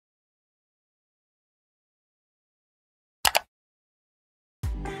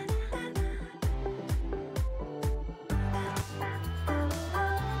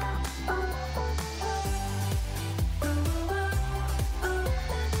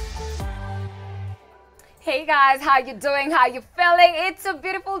Hey guys, how you doing? How you feeling? It's a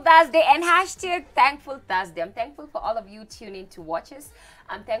beautiful Thursday and hashtag Thankful Thursday. I'm thankful for all of you tuning to watch us.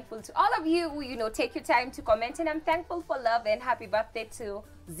 I'm thankful to all of you who, take your time to comment, and I'm thankful for love and happy birthday to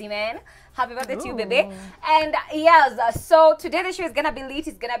Z-Man. Happy birthday to you, baby. And yes, so today the show is gonna be lit,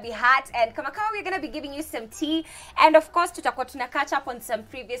 it's gonna be hot, and Kamakawa, we're gonna be giving you some tea, and of course tutakuwa tuna catch up on some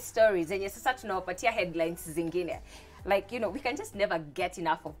previous stories, and sasa tunawapatia headlines zingine. Like, we can just never get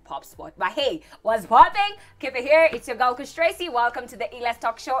enough of Pop Sport. But hey, what's popping? Keep it here. It's your girl, Kush Tracy. Welcome to the Aeedah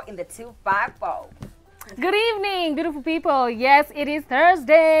Talk Show in the 250. Good evening, beautiful people. Yes, it is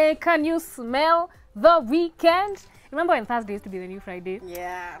Thursday. Can you smell the weekend? Remember when Thursday used to be the new Friday?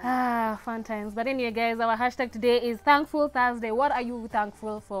 Yeah. Fun times. But anyway, guys, our hashtag today is Thankful Thursday. What are you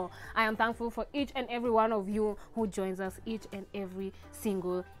thankful for? I am thankful for each and every one of you who joins us each and every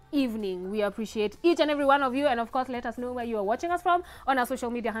single evening. We appreciate each and every one of you, and of course let us know where you are watching us from on our social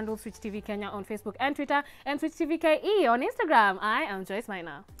media handles, Switch TV Kenya on Facebook and Twitter, and Switch TV KE on Instagram. I am Joyce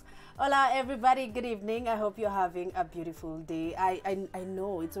Minor. Hola everybody, good evening. I hope you're having a beautiful day. I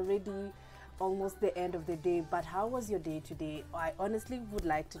know it's already almost the end of the day, but how was your day today? I honestly would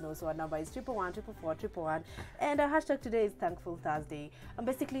like to know. So our number is 111 444 111, and our hashtag today is Thankful Thursday. I'm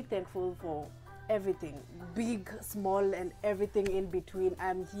basically thankful for everything, big, small, and everything in between.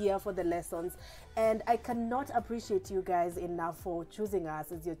 I'm here for the lessons, and I cannot appreciate you guys enough for choosing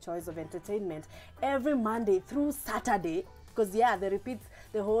us as your choice of entertainment every Monday through Saturday, because the repeats,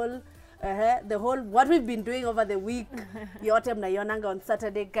 the whole what we've been doing over the week. Yote mnaionanga on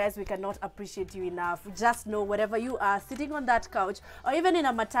Saturday. Guys, we cannot appreciate you enough. Just know, wherever you are, sitting on that couch or even in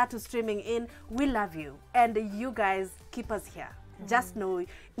a matatu streaming in, we love you, and you guys keep us here. Just know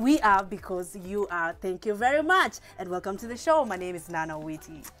we are because you are. Thank you very much, and welcome to the show. My name is Nana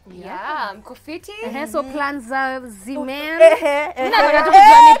Witi. Yeah, I'm Kufiti. So plans Z-Man.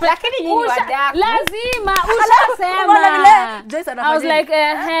 Lazima ushasema. I was like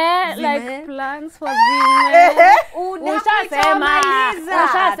like plans for Z-Man. Ushasema.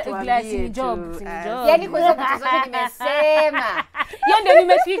 Ushasema job. Yani kwa hizo vitu zote nimesema. Hiyo ndio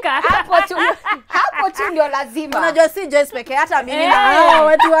nimefika. Hapo tu ndio lazima. Unajua si Joyce pekee, hata mimi na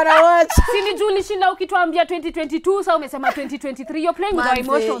watu wana watch. Sini julishinda ukituambia 2022, sasa umesema 2023. You're playing with our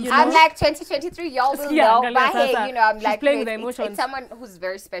emotions. I'm like 2023, y'all will know. But hey, I'm like playing with emotions. It's someone who's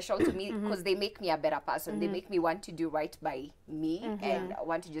very special to me because they make me a better person. They make me want to do right by me and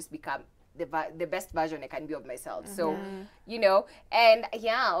want to just become the best version I can be of myself. So, and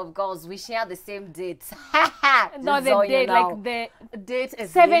of course, we share the same date. No, the date, like the date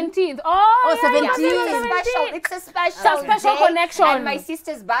is 17th. Oh, 17th. It's a special day. Connection. And my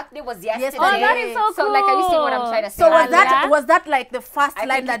sister's birthday was yesterday. Oh, that is so cool. So, like, are you seeing what I'm trying to say? So was that like the first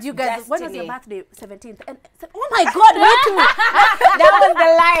line that you guys? When was your birthday? 17th. And oh my God, me too. That was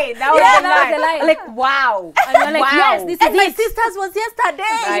the line. That was the line. Like, wow. And you're like, yes, this is and my sister's was yesterday.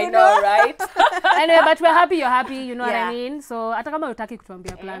 I know, right? Anyway, but we're happy you're happy, you know what I mean? So hata kama utaki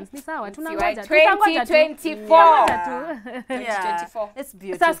kutuambia plans ni sawa, tunangoja 2024. 2024. It's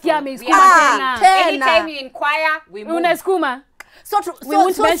beautiful. Sasa sikia amesukuma tena. Anytime you inquire, we move. Unasukuma. So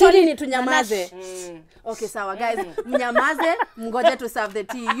sorry ni tunyamaze. Okay, sawa guys, mnyamaze, mngoje to serve the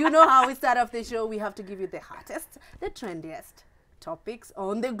tea. You know how we start off the show. We have to give you the hottest, the trendiest topics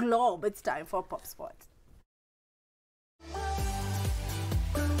on the globe. It's time for Pop Sport.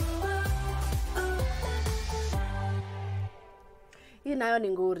 Hii nayo ni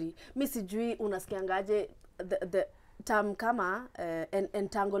ngori. Mi sijui unasikiangaje the term kama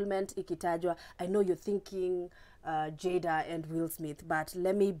entanglement ikitajwa. I know you're thinking Jada and Will Smith, but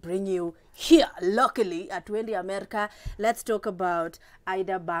let me bring you here locally at Wendy America. Let's talk about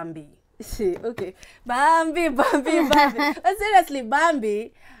Aeedah Bambi. Okay, Bambi. But seriously,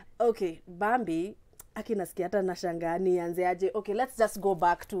 Bambi. Okay, Bambi. Akinasikia hata nashangaa nianze aje. Okay, let's just go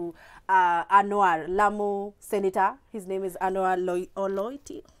back to Anuar, Lamu Senator. His name is Anuar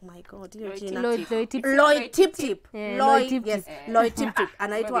Loiti. Oh my God, Lloyd Tip. Lloyd Tip.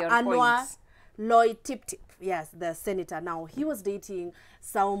 Anaitwa Anuar Lloyd Tip. Yes, the senator. Now, he was dating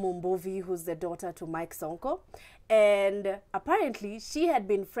Saumu Mbovi, who's the daughter to Mike Sonko. And apparently, she had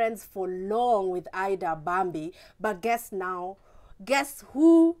been friends for long with Aeedah Bambi. But guess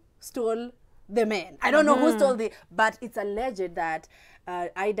who stole the man? I don't know who stole but it's alleged that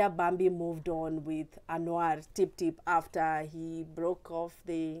Aeedah Bambi moved on with Anuar Tip after he broke off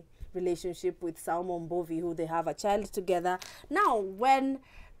the relationship with Saumu Mbovi, who they have a child together. Now, when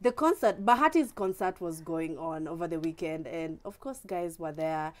the concert, Bahati's concert was going on over the weekend, and of course guys were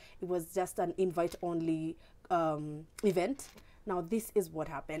there. It was just an invite-only event. Now, this is what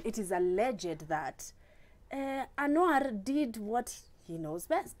happened. It is alleged that Anuar did what he knows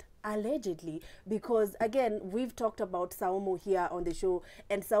best. allegedly, because again, we've talked about Saumu here on the show,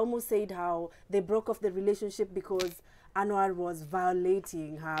 and Saumu said how they broke off the relationship because Anuar was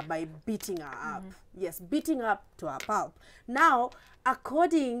violating her by beating her up. Yes, beating her up to a pulp. Now,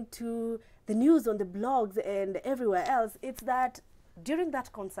 according to the news on the blogs and everywhere else, it's that during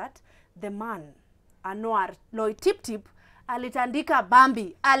that concert, the man, Anuar, Loy Tip Tip, alitandika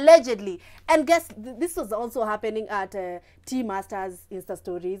Bambi, allegedly. And guess, this was also happening at Tea Masters Insta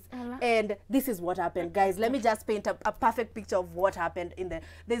Stories. And this is what happened. Guys, let me just paint a perfect picture of what happened in there.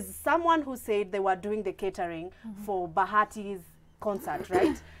 There's someone who said they were doing the catering for Bahati's concert,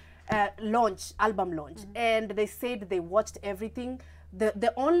 right? Album launch. And they said they watched everything.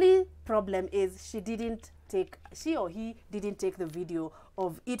 The only problem is she or he didn't take the video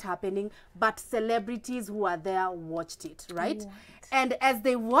of it happening, but celebrities who are there watched it, right? What? And as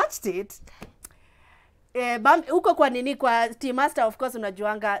they watched it, huko kwa nini kwa Tea Master, of course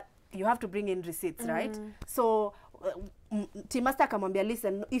unajuanga, you have to bring in receipts, right? So Tea Master akamwambia,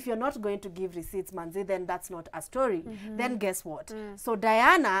 listen, if you're not going to give receipts, manzi, then that's not a story. Then guess what? So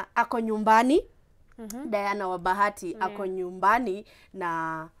Diana ako nyumbani, Diana wa Bahati ako nyumbani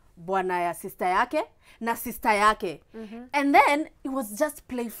na bwana ya sister yake na sister yake. And then it was just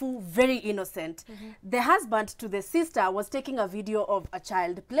playful, very innocent. The husband to the sister was taking a video of a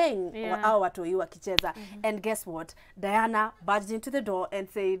child playing au watoi wakicheza. And guess what? Diana barged into the door and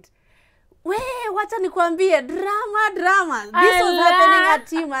said, "We, wacha nikwambie, drama. This was happening at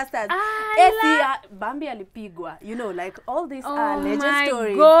Tea Masters." Bambi alipigwa. You know, like all these are legend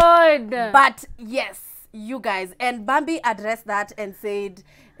stories. God. But yes, you guys. And Bambi addressed that and said,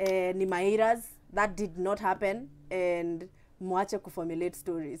 ni mairas, that did not happen, and muache kuformulate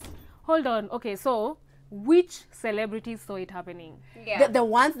stories. Hold on. Okay, so which celebrities saw it happening? Yeah. The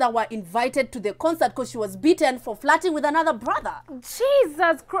ones that were invited to the concert because she was beaten for flirting with another brother.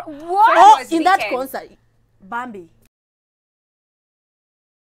 Jesus Christ. What? In that concert, Bambi.